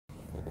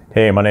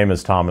Hey, my name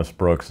is Thomas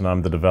Brooks and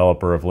I'm the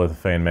developer of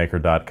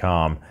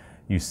LithophaneMaker.com.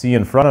 You see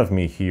in front of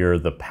me here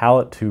the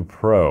Palette 2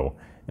 Pro,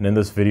 and in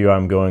this video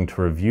I'm going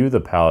to review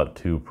the Palette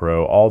 2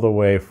 Pro all the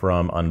way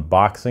from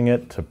unboxing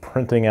it to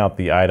printing out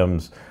the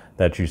items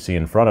that you see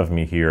in front of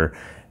me here,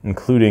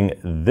 including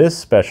this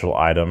special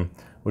item,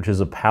 which is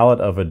a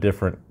palette of a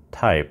different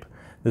type.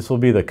 This will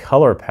be the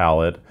color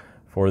palette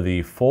for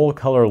the full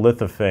color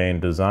lithophane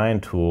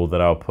design tool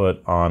that I'll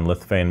put on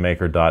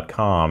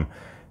LithophaneMaker.com.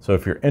 So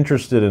if you're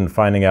interested in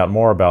finding out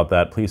more about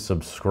that, please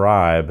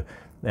subscribe,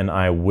 and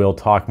I will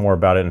talk more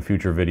about it in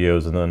future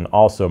videos and then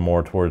also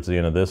more towards the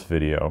end of this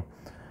video.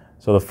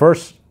 So the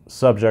first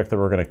subject that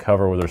we're going to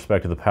cover with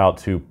respect to the Palette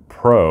 2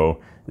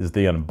 Pro is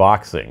the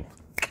unboxing.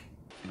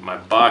 My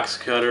box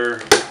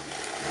cutter.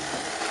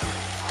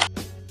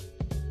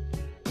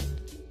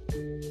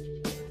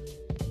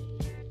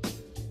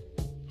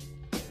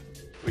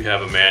 We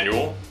have a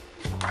manual.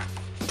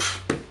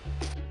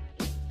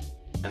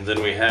 And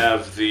then we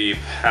have the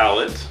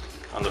palette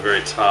on the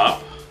very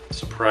top,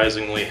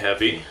 surprisingly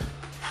heavy.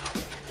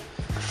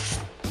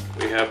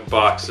 We have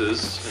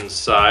boxes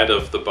inside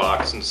of the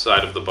box,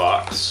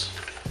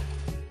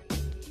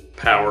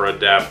 power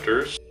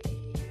adapters,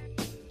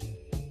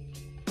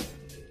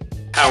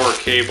 power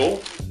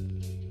cable,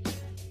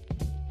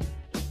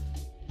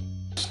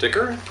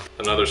 sticker,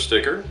 another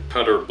sticker,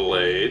 cutter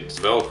blades,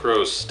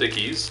 Velcro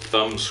stickies,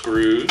 thumb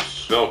screws,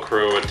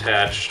 Velcro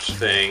attached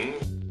thing,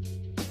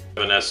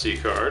 an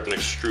SD card, an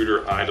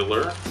extruder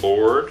idler,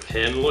 board,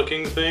 pin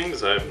looking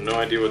things, I have no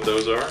idea what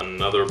those are,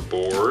 another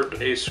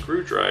board, a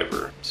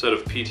screwdriver, set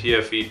of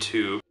PTFE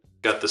tube,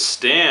 got the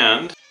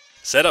stand,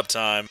 setup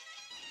time.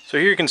 So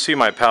here you can see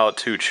my Palette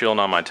 2 chilling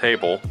on my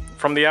table.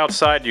 From the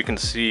outside you can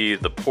see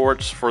the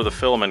ports for the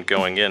filament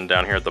going in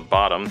down here at the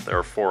bottom. There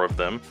are 4 of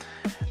them.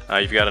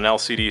 You've got an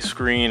LCD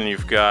screen and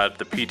you've got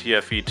the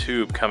PTFE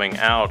tube coming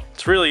out.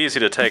 It's really easy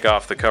to take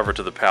off the cover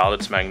to the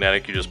palette. It's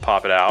magnetic, you just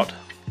pop it out.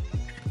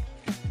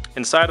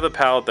 Inside of the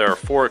palette there are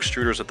 4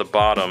 extruders at the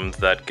bottom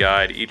that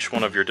guide each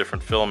one of your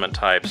different filament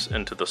types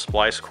into the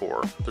splice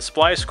core. The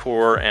splice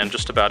core and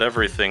just about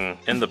everything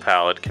in the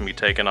palette can be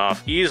taken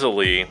off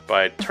easily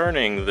by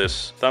turning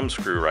this thumb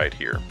screw right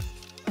here.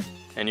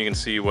 And you can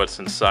see what's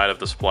inside of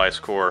the splice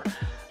core.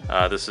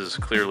 This is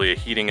clearly a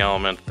heating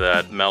element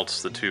that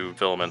melts the 2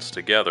 filaments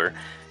together,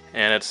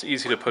 and it's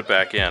easy to put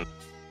back in.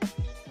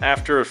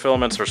 After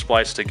filaments are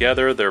spliced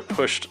together, they're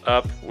pushed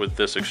up with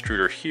this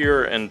extruder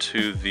here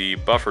into the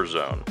buffer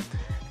zone.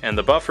 And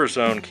the buffer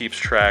zone keeps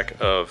track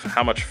of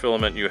how much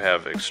filament you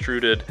have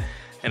extruded,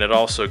 and it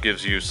also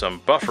gives you some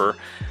buffer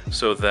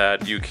so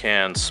that you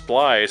can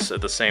splice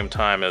at the same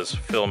time as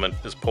filament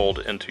is pulled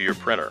into your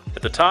printer.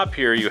 At the top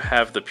here you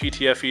have the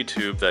PTFE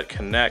tube that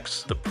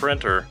connects the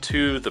printer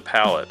to the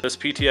palette. This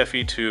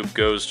PTFE tube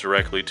goes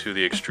directly to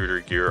the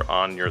extruder gear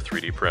on your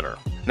 3D printer.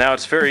 Now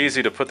it's very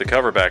easy to put the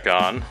cover back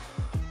on.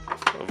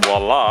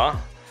 Voila!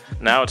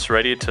 Now it's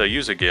ready to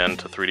use again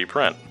to 3D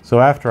print. So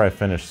after I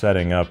finished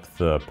setting up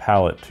the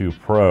Palette 2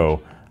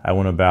 Pro, I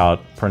went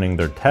about printing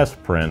their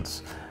test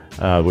prints,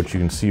 which you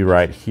can see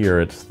right here.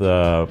 It's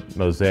the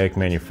Mosaic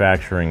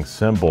Manufacturing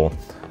symbol.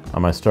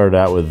 I started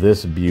out with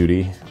this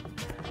beauty,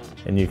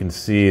 and you can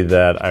see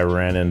that I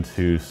ran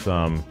into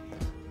some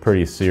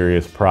pretty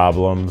serious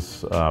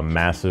problems,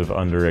 massive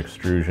under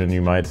extrusion,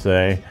 you might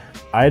say.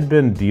 I'd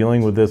been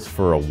dealing with this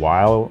for a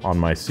while on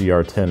my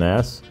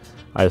CR10S.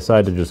 I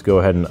decided to just go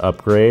ahead and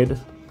upgrade,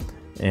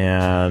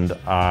 and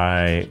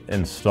I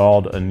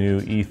installed a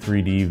new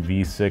E3D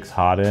V6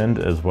 hot end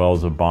as well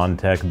as a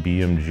Bondtech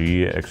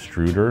BMG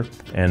extruder,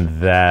 and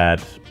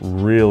that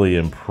really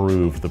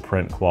improved the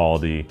print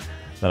quality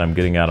that I'm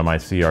getting out of my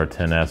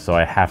CR10S, so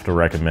I have to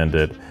recommend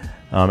it.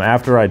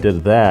 After I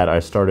did that, I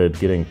started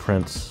getting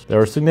prints that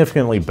were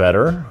significantly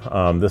better.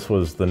 This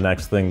was the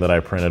next thing that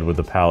I printed with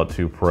the Palette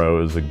 2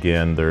 Pro, is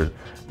again their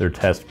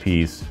test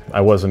piece.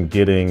 I wasn't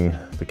getting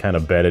the kind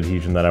of bed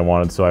adhesion that I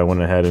wanted, so I went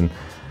ahead and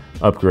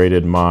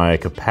upgraded my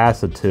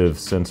capacitive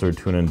sensor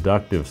to an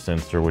inductive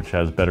sensor, which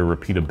has better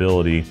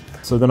repeatability.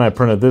 So then I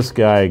printed this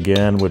guy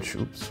again, which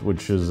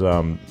is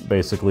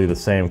basically the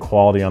same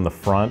quality on the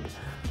front,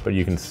 but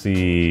you can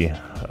see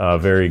a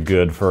very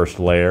good first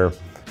layer.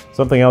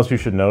 Something else you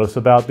should notice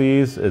about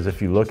these is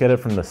if you look at it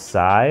from the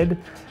side,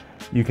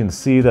 you can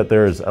see that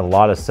there's a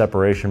lot of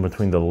separation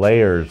between the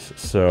layers.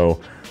 So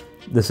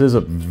this is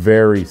a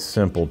very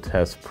simple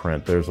test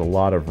print. There's a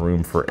lot of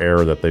room for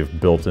error that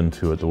they've built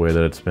into it, the way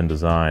that it's been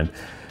designed.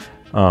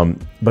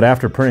 But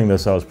after printing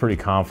this, I was pretty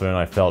confident,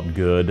 I felt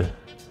good.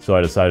 So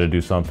I decided to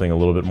do something a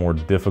little bit more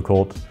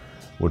difficult,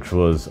 which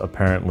was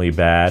apparently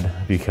bad,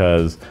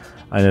 because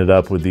I ended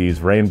up with these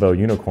rainbow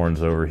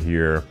unicorns over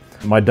here.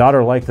 My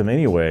daughter liked them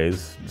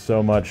anyways,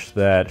 so much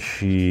that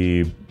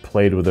she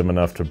played with them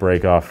enough to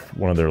break off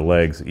one of their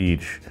legs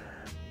each.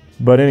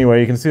 But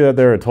anyway, you can see that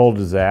they're a total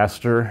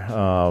disaster.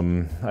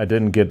 I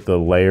didn't get the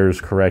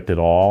layers correct at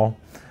all.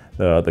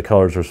 The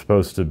colors are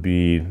supposed to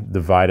be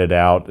divided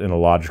out in a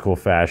logical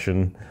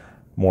fashion,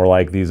 more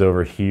like these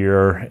over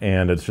here,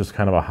 and it's just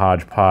kind of a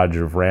hodgepodge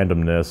of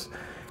randomness.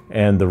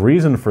 And the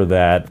reason for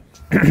that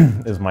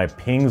is my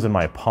pings and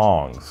my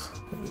pongs.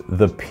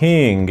 The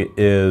ping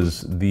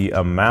is the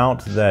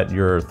amount that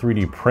your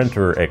 3D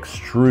printer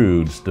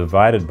extrudes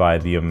divided by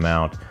the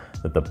amount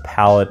that the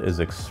palette is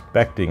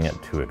expecting it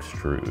to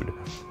extrude.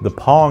 The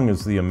pong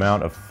is the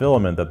amount of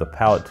filament that the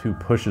palette 2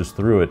 pushes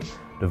through it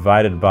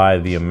divided by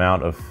the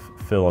amount of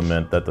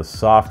filament that the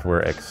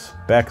software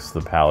expects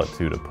the palette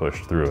 2 to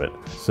push through it.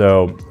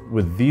 So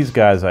with these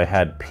guys I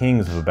had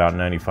pings of about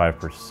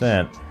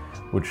 95%,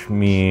 which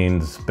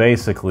means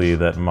basically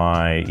that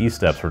my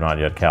E-steps were not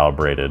yet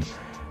calibrated.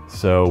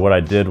 So what I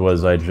did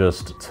was I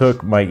just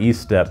took my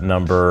E-step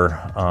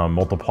number,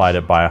 multiplied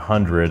it by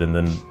 100 and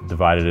then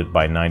divided it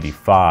by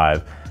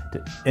 95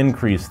 to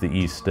increase the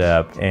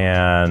E-step,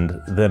 and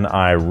then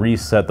I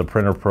reset the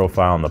printer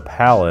profile on the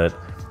palette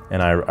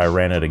and I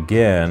ran it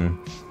again,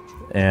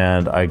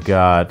 and I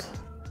got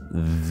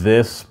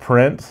this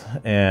print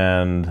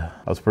and I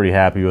was pretty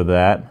happy with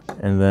that.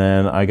 And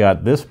then I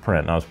got this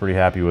print and I was pretty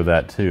happy with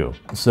that too.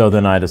 So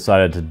then I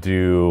decided to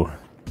do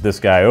this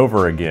guy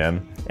over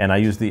again, and I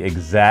used the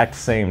exact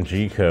same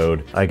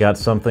G-code. I got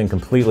something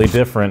completely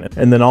different,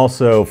 and then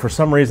also for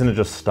some reason it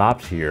just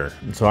stopped here.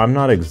 So I'm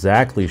not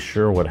exactly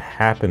sure what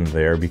happened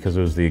there because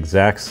it was the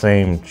exact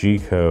same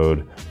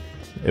G-code.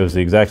 It was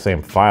the exact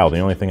same file. The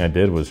only thing I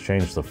did was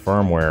change the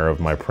firmware of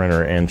my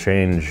printer and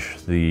change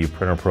the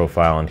printer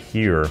profile in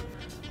here.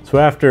 So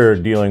after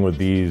dealing with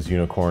these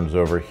unicorns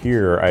over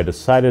here, I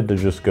decided to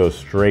just go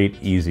straight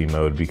easy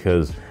mode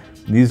because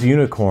these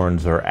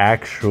unicorns are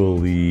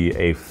actually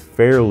a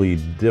fairly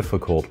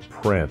difficult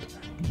print.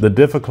 The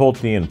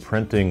difficulty in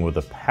printing with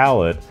a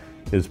palette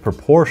is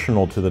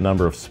proportional to the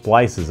number of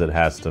splices it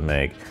has to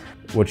make.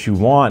 What you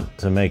want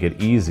to make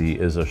it easy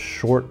is a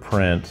short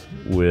print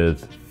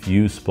with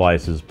few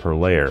splices per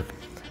layer.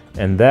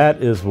 And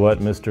that is what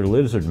Mr.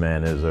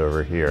 Lizardman is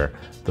over here.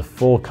 The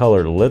full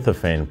color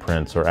lithophane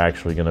prints are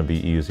actually going to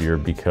be easier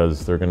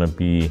because they're going to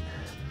be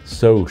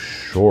so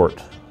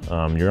short.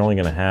 You're only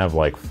going to have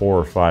like 4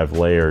 or 5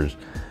 layers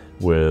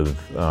with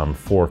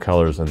 4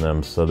 colors in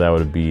them, so that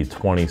would be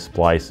 20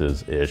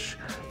 splices-ish.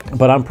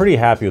 But I'm pretty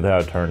happy with how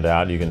it turned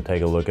out. You can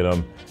take a look at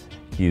him.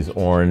 He's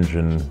orange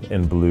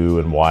and blue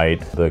and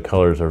white. The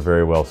colors are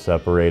very well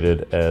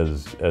separated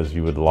as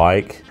you would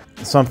like.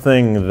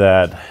 Something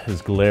that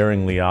is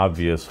glaringly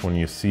obvious when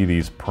you see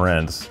these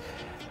prints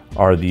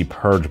are the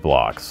purge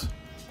blocks.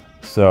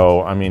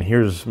 So, I mean,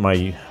 here's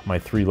my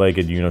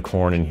 3-legged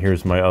unicorn, and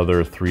here's my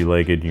other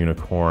 3-legged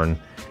unicorn.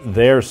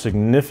 They're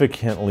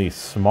significantly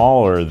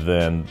smaller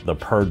than the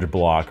purge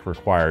block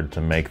required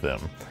to make them.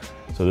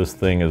 So this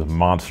thing is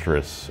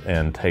monstrous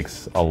and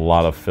takes a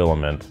lot of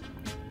filament.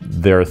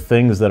 There are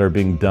things that are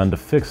being done to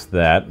fix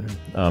that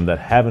that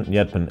haven't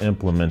yet been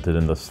implemented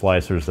in the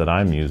slicers that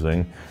I'm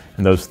using.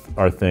 And those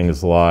are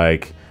things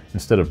like,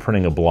 instead of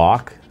printing a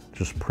block,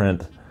 just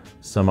print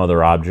some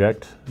other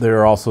object. There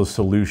are also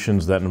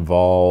solutions that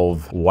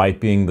involve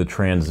wiping the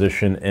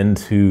transition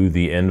into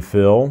the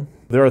infill.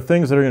 There are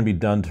things that are going to be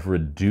done to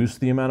reduce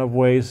the amount of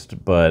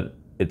waste, but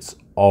it's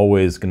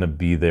always going to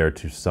be there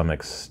to some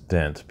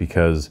extent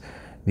because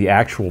the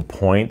actual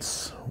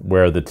points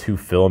where the 2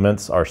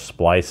 filaments are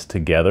spliced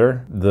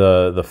together,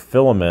 the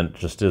filament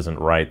just isn't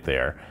right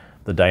there.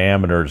 The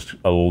diameter's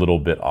a little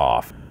bit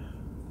off.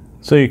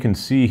 So you can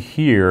see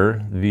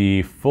here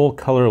the full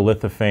color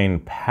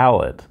lithophane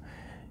palette,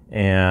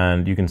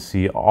 and you can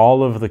see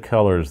all of the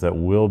colors that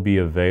will be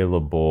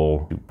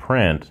available to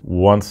print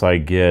once I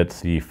get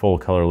the full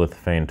color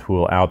lithophane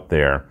tool out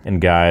there.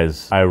 And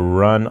guys, I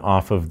run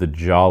off of the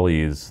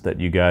jollies that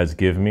you guys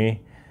give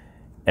me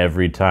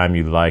every time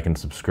you like and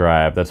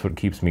subscribe. That's what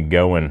keeps me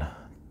going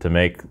to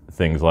make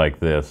things like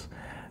this.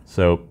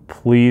 So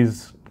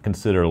please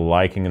consider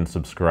liking and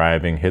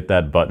subscribing. Hit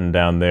that button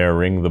down there,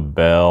 ring the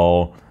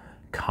bell,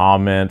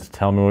 comment,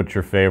 tell me what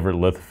your favorite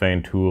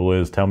lithophane tool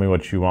is, tell me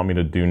what you want me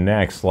to do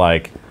next.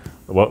 Like,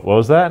 what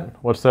was that?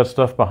 What's that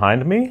stuff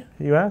behind me,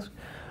 you ask?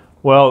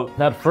 Well,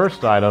 that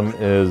first item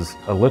is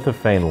a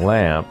lithophane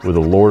lamp with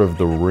a Lord of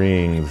the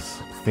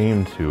Rings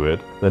theme to it.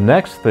 The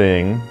next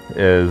thing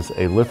is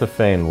a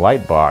lithophane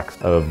light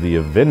box of the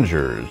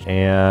Avengers.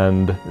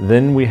 And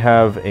then we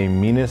have a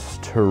Minas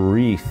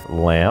Tirith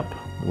lamp,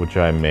 which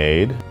I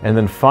made. And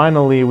then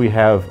finally we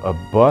have a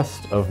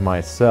bust of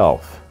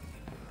myself.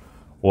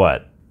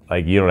 What?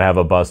 Like, you don't have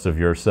a bust of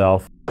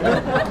yourself?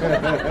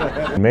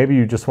 Maybe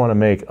you just want to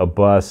make a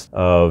bust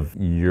of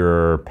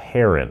your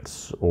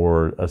parents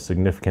or a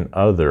significant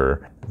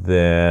other.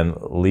 Then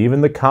leave in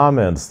the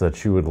comments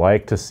that you would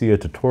like to see a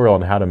tutorial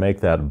on how to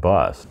make that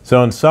bust.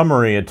 So in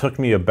summary, it took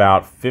me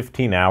about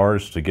 15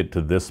 hours to get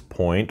to this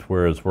point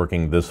where it's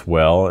working this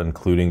well,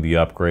 including the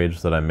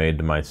upgrades that I made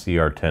to my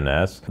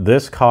CR10S.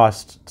 This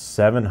cost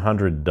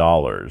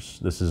 $700.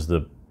 This is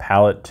the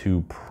Palette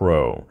 2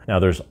 Pro. Now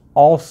there's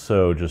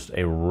also just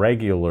a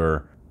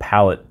regular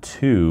Palette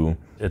 2.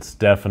 It's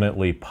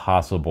definitely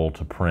possible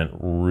to print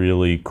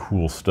really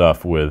cool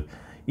stuff with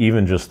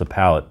even just the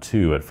palette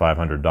too at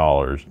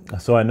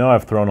 $500. So I know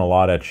I've thrown a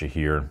lot at you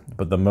here,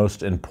 but the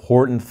most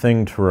important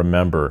thing to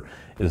remember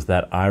is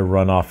that I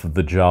run off of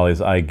the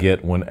jollies I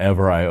get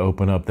whenever I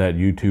open up that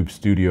YouTube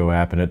Studio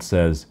app and it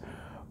says,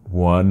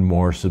 one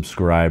more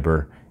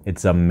subscriber.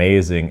 It's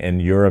amazing,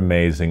 and you're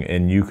amazing,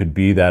 and you could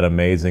be that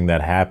amazing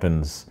that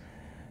happens.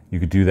 You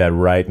could do that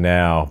right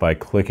now by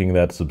clicking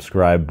that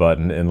subscribe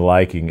button and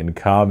liking and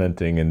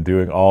commenting and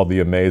doing all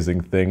the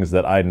amazing things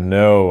that I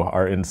know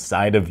are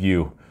inside of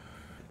you.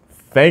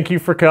 Thank you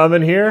for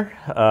coming here.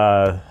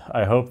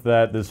 I hope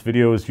that this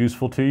video was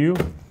useful to you,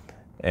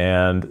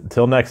 and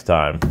till next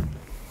time.